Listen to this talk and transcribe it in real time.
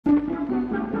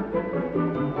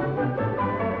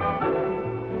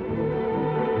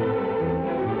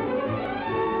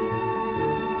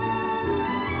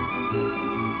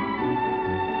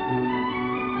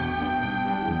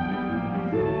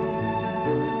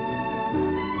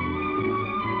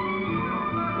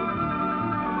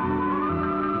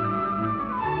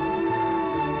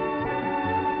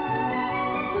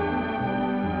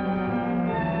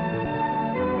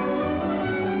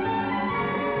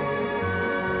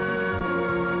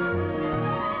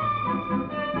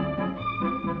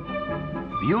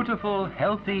Beautiful,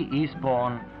 healthy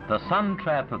Eastbourne, the sun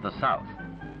trap of the south,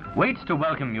 waits to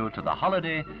welcome you to the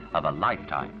holiday of a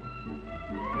lifetime.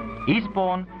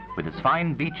 Eastbourne, with its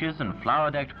fine beaches and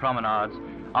flower-decked promenades,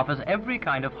 offers every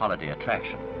kind of holiday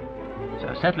attraction.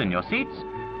 So settle in your seats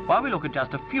while we look at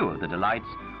just a few of the delights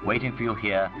waiting for you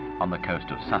here on the coast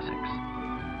of Sussex.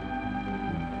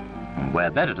 And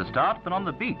where better to start than on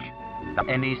the beach,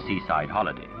 any seaside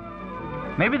holiday.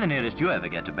 Maybe the nearest you ever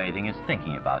get to bathing is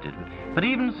thinking about it, but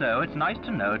even so, it's nice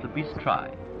to know it'll be dry.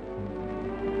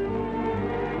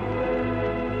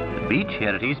 The beach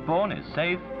here at Eastbourne is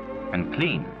safe and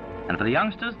clean, and for the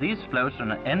youngsters, these floats are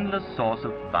an endless source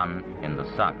of fun in the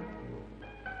sun.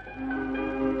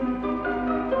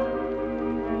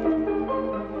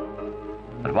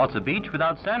 But what's a beach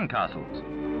without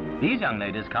sandcastles? These young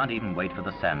ladies can't even wait for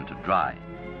the sand to dry.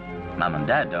 Mum and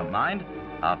Dad don't mind.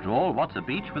 After all, what's a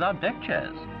beach without deck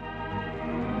chairs?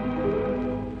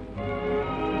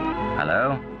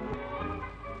 Hello?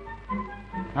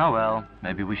 Oh well,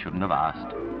 maybe we shouldn't have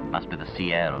asked. Must be the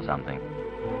sea air or something.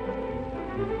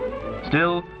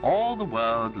 Still, all the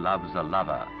world loves a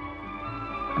lover.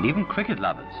 And even cricket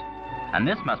lovers. And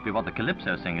this must be what the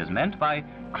Calypso singers meant by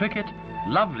cricket,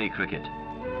 lovely cricket.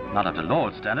 Not up to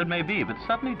Lord's standard, maybe, but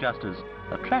certainly just as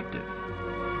attractive.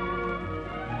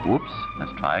 Whoops,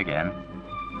 let's try again.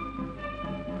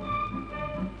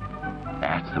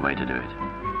 That's the way to do it.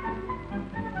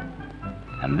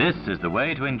 And this is the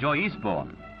way to enjoy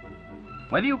Eastbourne.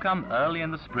 Whether you come early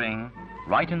in the spring,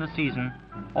 right in the season,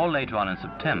 or later on in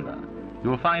September,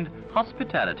 you'll find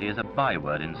hospitality is a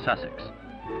byword in Sussex,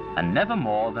 and never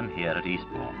more than here at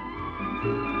Eastbourne.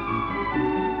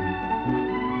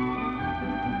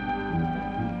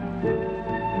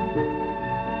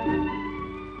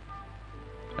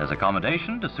 There's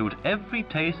accommodation to suit every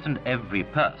taste and every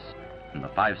purse, from the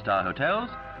five-star hotels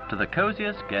to the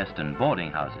coziest guest and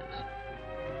boarding houses.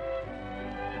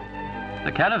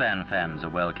 The caravan fans are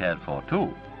well cared for too.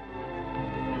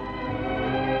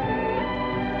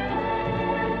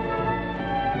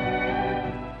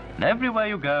 And everywhere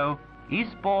you go,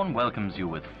 Eastbourne welcomes you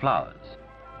with flowers.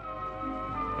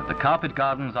 With the carpet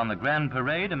gardens on the Grand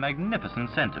Parade a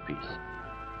magnificent centerpiece.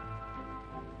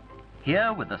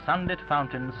 Here, with the sunlit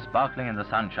fountains sparkling in the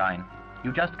sunshine,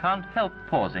 you just can't help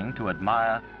pausing to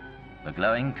admire the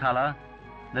glowing color,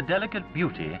 the delicate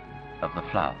beauty of the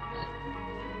flowers.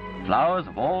 Flowers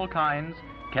of all kinds,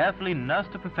 carefully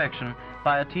nursed to perfection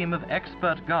by a team of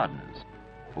expert gardeners,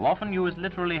 who often use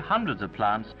literally hundreds of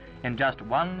plants in just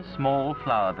one small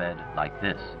flower bed like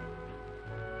this.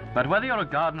 But whether you're a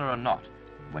gardener or not,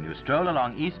 when you stroll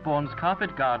along Eastbourne's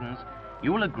carpet gardens,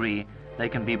 you will agree they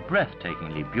can be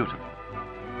breathtakingly beautiful.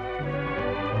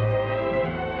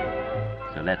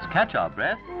 So let's catch our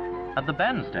breath at the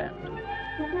bandstand.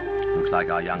 Looks like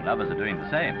our young lovers are doing the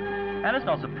same. And it's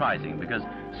not surprising, because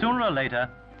sooner or later,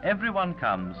 everyone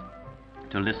comes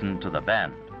to listen to the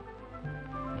band.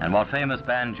 And what famous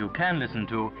bands you can listen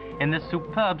to in this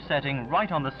superb setting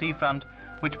right on the seafront,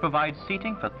 which provides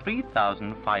seating for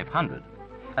 3,500,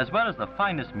 as well as the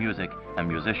finest music and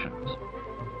musicians.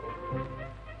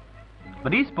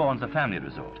 But Eastbourne's a family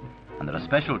resort, and there are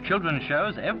special children's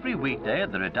shows every weekday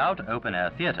at the Redoubt Open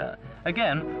Air Theatre,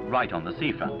 again, right on the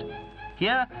seafront.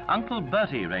 Here, Uncle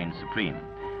Bertie reigns supreme,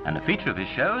 and a feature of his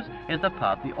shows is the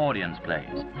part the audience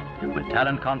plays, with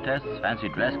talent contests, fancy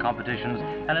dress competitions,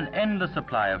 and an endless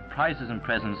supply of prizes and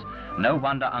presents. No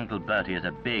wonder Uncle Bertie is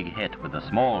a big hit with the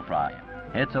small fry.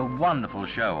 It's a wonderful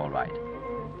show, all right.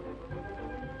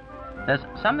 There's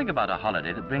something about a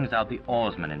holiday that brings out the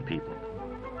oarsmen in people.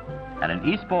 And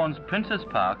in Eastbourne's Princess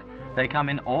Park, they come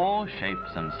in all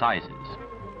shapes and sizes.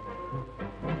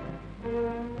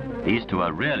 These two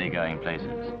are really going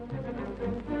places.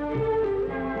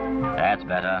 That's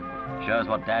better. Shows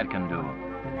what Dad can do.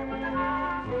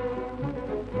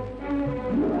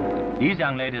 These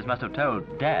young ladies must have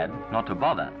told Dad not to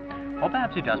bother, or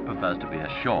perhaps he just prefers to be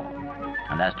ashore.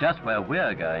 And that's just where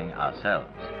we're going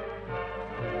ourselves.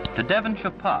 To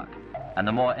Devonshire Park and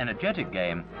the more energetic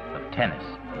game of tennis.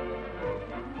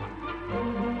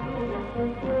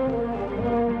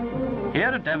 Here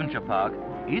at Devonshire Park,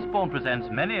 Eastbourne presents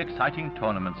many exciting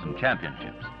tournaments and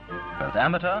championships, both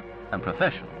amateur and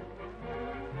professional.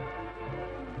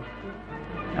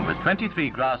 And with 23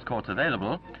 grass courts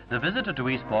available, the visitor to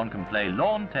Eastbourne can play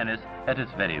lawn tennis at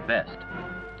its very best,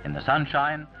 in the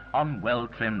sunshine, on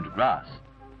well-trimmed grass.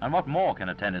 And what more can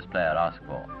a tennis player ask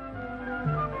for?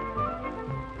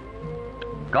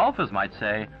 Golfers might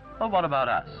say, well, what about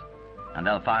us? And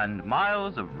they'll find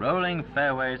miles of rolling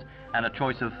fairways and a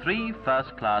choice of 3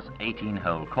 first-class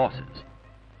 18-hole courses.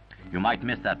 You might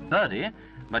miss that birdie,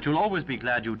 but you'll always be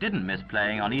glad you didn't miss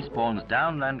playing on Eastbourne's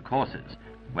downland courses,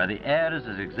 where the air is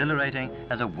as exhilarating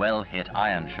as a well-hit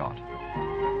iron shot.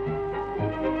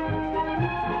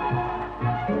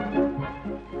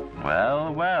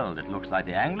 Well, well, it looks like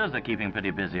the anglers are keeping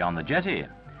pretty busy on the jetty.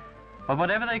 But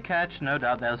whatever they catch, no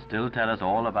doubt they'll still tell us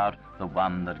all about the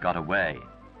one that got away.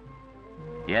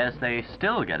 Yes, they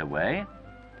still get away,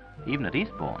 even at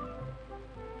Eastbourne.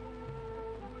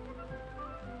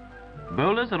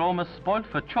 Bowlers are almost spoilt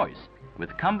for choice,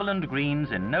 with Cumberland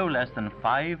greens in no less than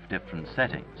 5 different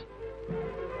settings.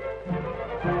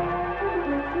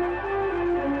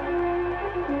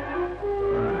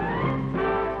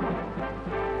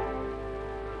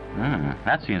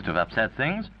 That seems to have upset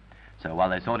things. So while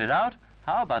they sort it out,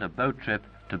 how about a boat trip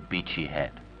to Beachy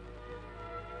Head?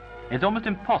 It's almost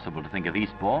impossible to think of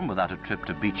Eastbourne without a trip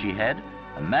to Beachy Head,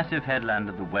 a massive headland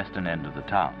at the western end of the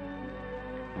town.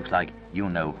 Looks like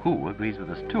you-know-who agrees with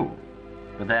us too.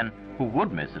 But then, who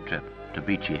would miss a trip to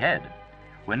Beachy Head?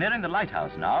 We're nearing the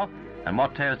lighthouse now, and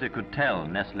what tales it could tell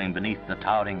nestling beneath the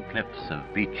towering cliffs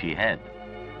of Beachy Head.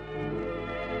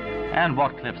 And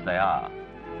what cliffs they are.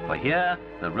 For here,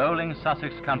 the rolling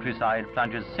Sussex countryside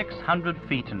plunges 600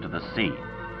 feet into the sea.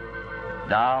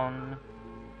 Down,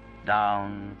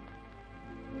 down,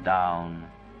 down,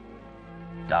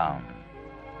 down,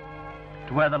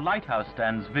 to where the lighthouse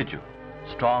stands vigil,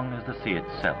 strong as the sea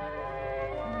itself.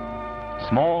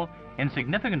 Small,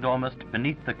 insignificant almost,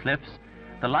 beneath the cliffs,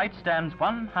 the light stands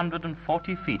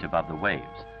 140 feet above the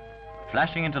waves,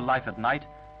 flashing into life at night,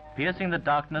 piercing the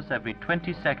darkness every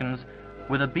 20 seconds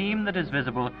with a beam that is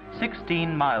visible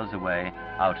 16 miles away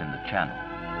out in the channel.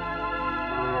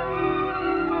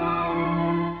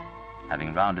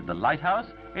 Having rounded the lighthouse,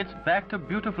 it's back to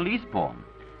beautiful Eastbourne,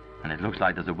 and it looks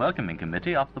like there's a welcoming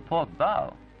committee off the port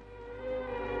bow.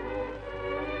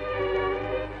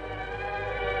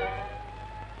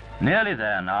 Nearly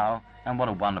there now, and what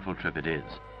a wonderful trip it is,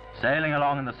 sailing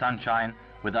along in the sunshine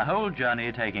with the whole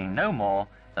journey taking no more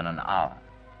than an hour.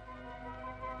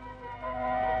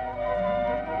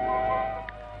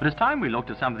 But it's time we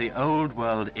looked at some of the old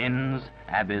world inns,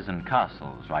 abbeys and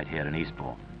castles right here in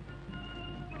Eastbourne.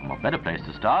 And what better place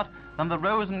to start than the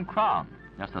Rose and Crown?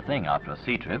 That's the thing after a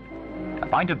sea trip. A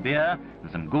pint of beer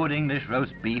and some good English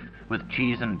roast beef with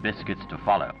cheese and biscuits to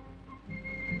follow.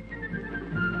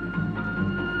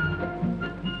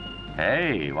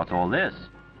 Hey, what's all this?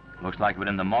 Looks like we're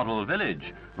in the model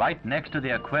village, right next to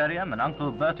the aquarium and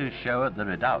Uncle Bertie's show at the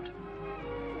Redoubt.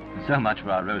 So much for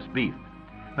our roast beef.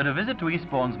 But a visit to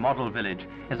Eastbourne's model village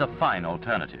is a fine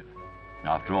alternative.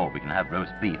 After all, we can have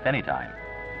roast beef anytime.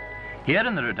 Here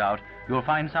in the Redoubt, you'll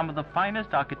find some of the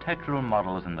finest architectural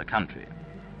models in the country.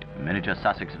 A miniature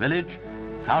Sussex village,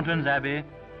 Fountains Abbey,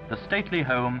 the stately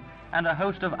home, and a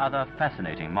host of other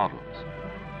fascinating models.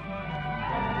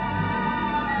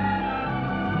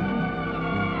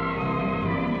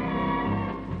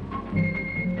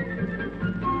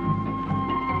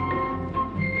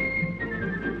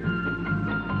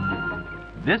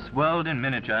 This world in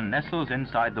miniature nestles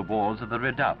inside the walls of the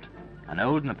Redoubt, an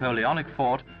old Napoleonic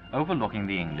fort overlooking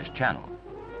the English Channel.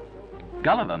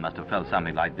 Gulliver must have felt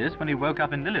something like this when he woke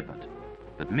up in Lilliput.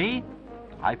 But me,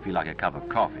 I feel like a cup of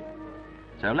coffee.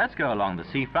 So let's go along the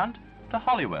seafront to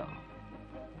Holywell.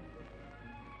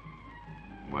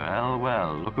 Well,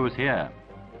 well, look who's here.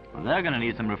 Well, they're going to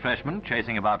need some refreshment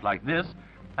chasing about like this,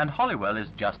 and Holywell is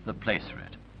just the place for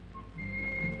it.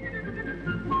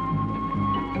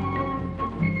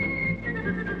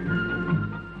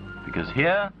 Because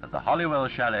here, at the Holywell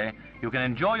Chalet, you can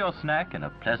enjoy your snack in a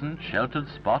pleasant, sheltered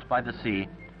spot by the sea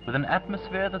with an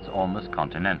atmosphere that's almost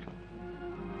continental.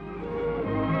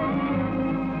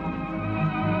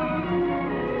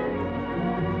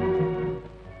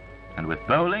 And with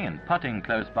bowling and putting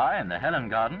close by in the Helen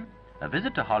Garden, a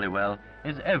visit to Holywell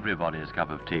is everybody's cup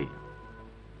of tea.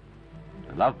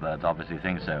 The lovebirds obviously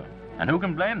think so, and who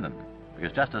can blame them?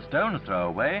 Because just a stone's throw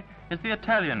away is the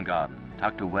Italian Garden,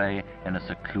 tucked away in a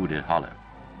secluded hollow.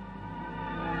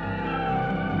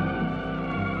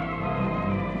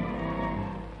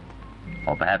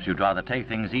 Or perhaps you'd rather take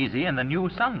things easy in the new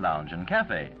Sun Lounge and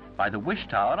Cafe by the Wish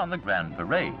Tower on the Grand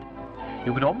Parade.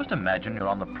 You could almost imagine you're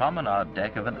on the promenade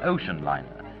deck of an ocean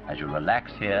liner as you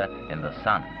relax here in the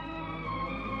sun.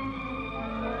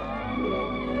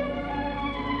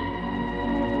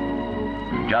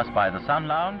 Just by the Sun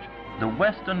Lounge, the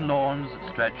western lawns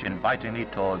stretch invitingly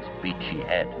towards Beachy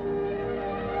Head.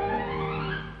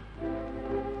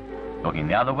 Looking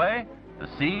the other way, the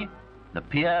sea, the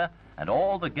pier, and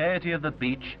all the gaiety of the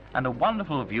beach, and a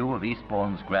wonderful view of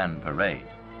Eastbourne's Grand Parade.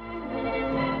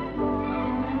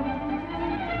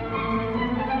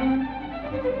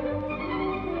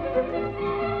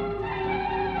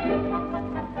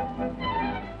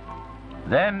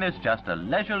 Then it's just a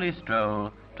leisurely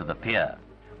stroll to the pier,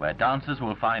 where dancers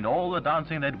will find all the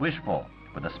dancing they'd wish for,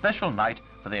 with a special night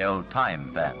for the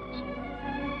old-time fans.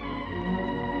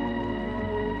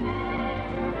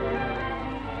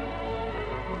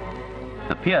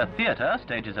 The Pier Theatre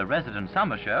stages a resident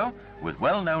summer show with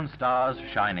well-known stars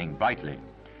shining brightly.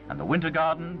 And the Winter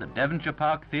Garden, the Devonshire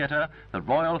Park Theatre, the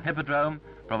Royal Hippodrome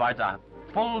provides a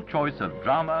full choice of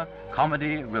drama,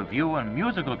 comedy, revue and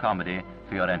musical comedy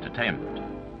for your entertainment.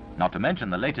 Not to mention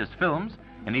the latest films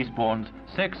in Eastbourne's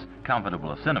 6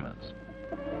 comfortable cinemas.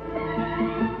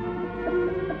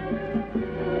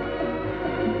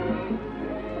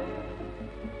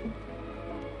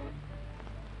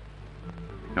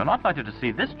 You're not likely to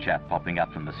see this chap popping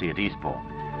up from the sea at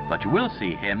Eastbourne, but you will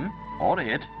see him, or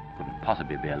it, couldn't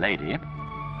possibly be a lady,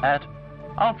 at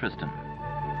Alfriston,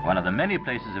 one of the many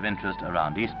places of interest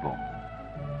around Eastbourne.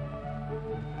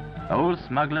 Old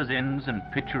smugglers' inns and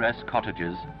picturesque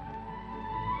cottages,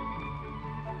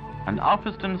 and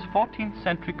Alfriston's 14th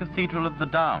century Cathedral of the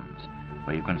Downs,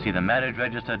 where you can see the marriage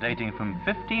register dating from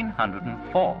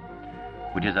 1504,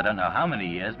 which is I don't know how many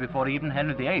years before even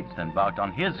Henry VIII embarked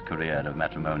on his career of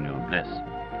matrimonial bliss.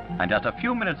 And just a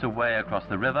few minutes away across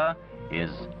the river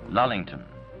is Lullington,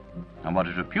 and what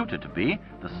is reputed to be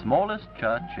the smallest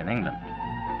church in England.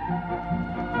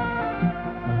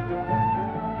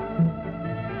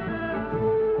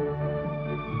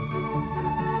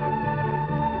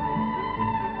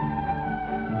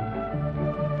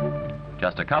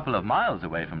 Just a couple of miles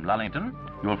away from Lullington,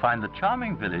 you'll find the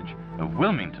charming village of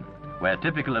Wilmington, where,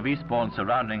 typical of Eastbourne's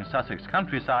surrounding Sussex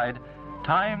countryside,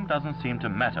 time doesn't seem to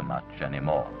matter much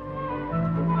anymore.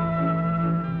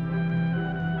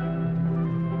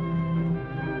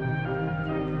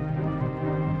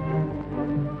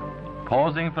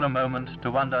 Pausing for a moment to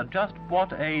wonder just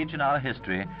what age in our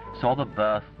history saw the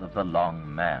birth of the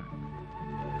long man.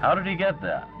 How did he get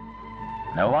there?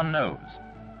 No one knows.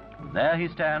 There he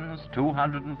stands,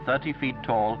 230 feet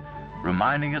tall,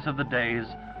 reminding us of the days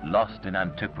lost in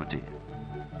antiquity.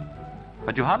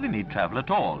 But you hardly need travel at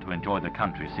all to enjoy the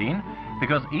country scene,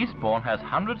 because Eastbourne has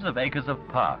hundreds of acres of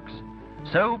parks,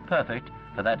 so perfect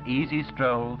for that easy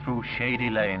stroll through shady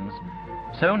lanes,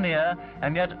 so near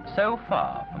and yet so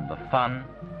far from the fun,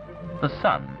 the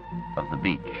sun of the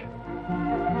beach.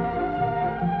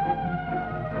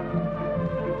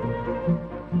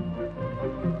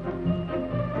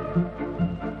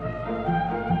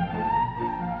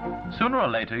 Sooner or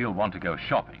later you'll want to go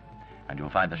shopping, and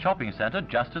you'll find the shopping centre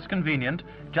just as convenient,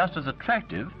 just as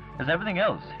attractive as everything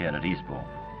else here at Eastbourne.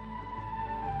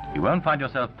 You won't find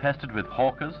yourself pestered with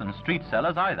hawkers and street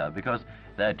sellers either, because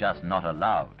they're just not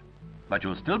allowed. But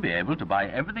you'll still be able to buy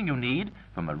everything you need,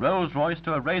 from a Rolls Royce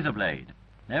to a razor blade.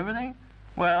 Everything?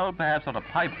 Well, perhaps not a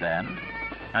pipe band,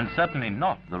 and certainly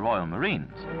not the Royal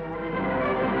Marines.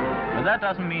 But that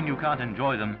doesn't mean you can't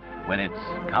enjoy them when it's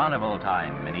carnival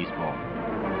time in Eastbourne.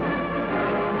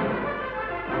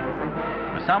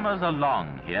 The summers are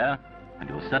long here, and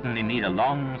you'll certainly need a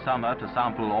long summer to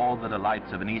sample all the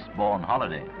delights of an Eastbourne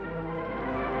holiday.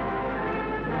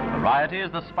 Variety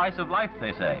is the spice of life,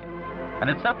 they say, and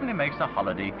it certainly makes a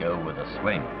holiday go with a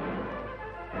swing.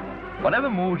 Whatever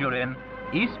mood you're in,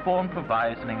 Eastbourne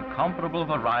provides an incomparable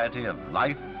variety of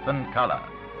life and colour,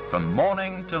 from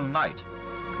morning till night,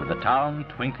 with the town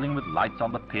twinkling with lights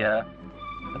on the pier,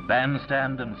 the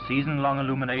bandstand and season-long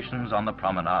illuminations on the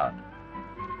promenade.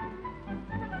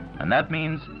 And that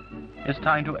means it's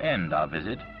time to end our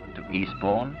visit to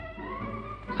Eastbourne,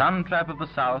 sun trap of the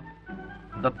south,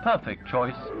 the perfect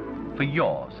choice for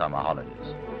your summer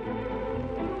holidays.